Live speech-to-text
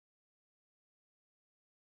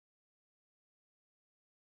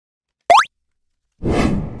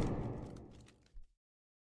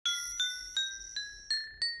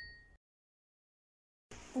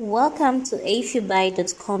Welcome to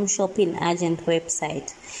Fyoubuy.com shopping agent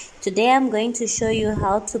website. Today I'm going to show you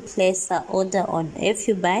how to place an order on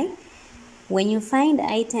Fyoubuy. When you find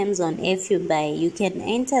items on Fyoubuy, you can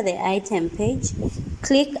enter the item page,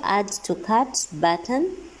 click Add to Cart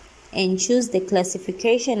button, and choose the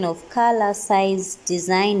classification of color, size,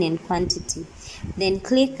 design, and quantity. Then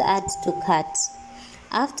click Add to Cart.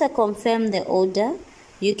 After confirm the order,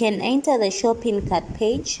 you can enter the shopping cart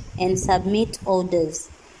page and submit orders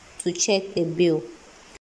to check the bill.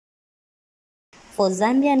 For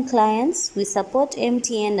Zambian clients, we support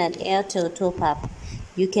MTN and Airtel top-up.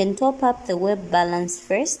 You can top up the web balance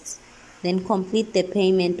first, then complete the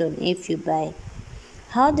payment on Fyoubuy.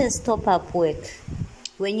 How does top-up work?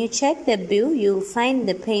 When you check the bill, you'll find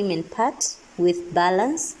the payment part with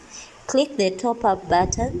balance. Click the top-up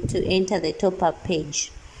button to enter the top-up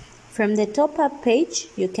page. From the top-up page,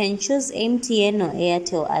 you can choose MTN or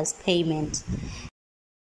Airtel as payment.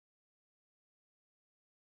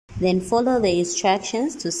 Then follow the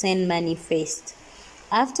instructions to send money first.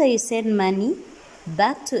 After you send money,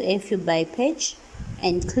 back to Fyoubuy page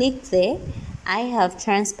and click there, I have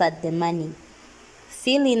transferred the money.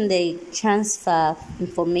 Fill in the transfer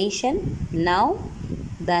information now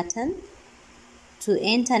button to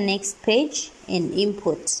enter next page and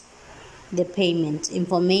input the payment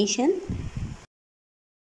information.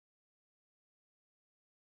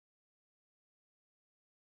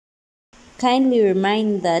 Kindly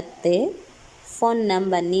remind that the phone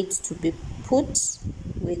number needs to be put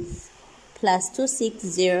with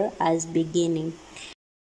 +260 as beginning,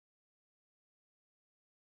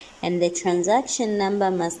 and the transaction number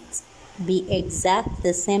must be exact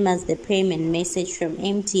the same as the payment message from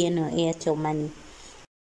MTN or Airtel Money.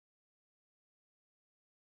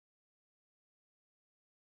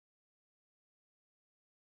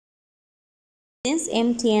 Since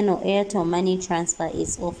MTN or Airtel Money transfer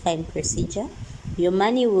is offline procedure, your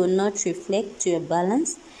money will not reflect to your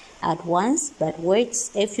balance at once, but waits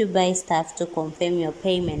Fyoubuy staff to confirm your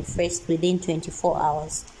payment first within 24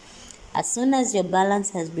 hours. As soon as your balance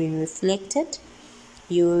has been reflected,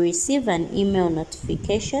 you will receive an email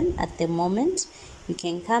notification. At the moment, you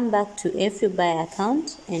can come back to Fyoubuy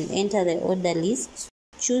account and enter the order list,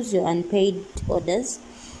 choose your unpaid orders,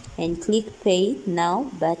 and click Pay Now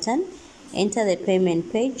button. Enter the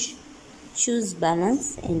payment page, choose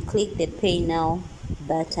balance, and click the Pay Now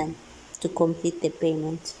button to complete the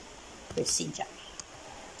payment procedure.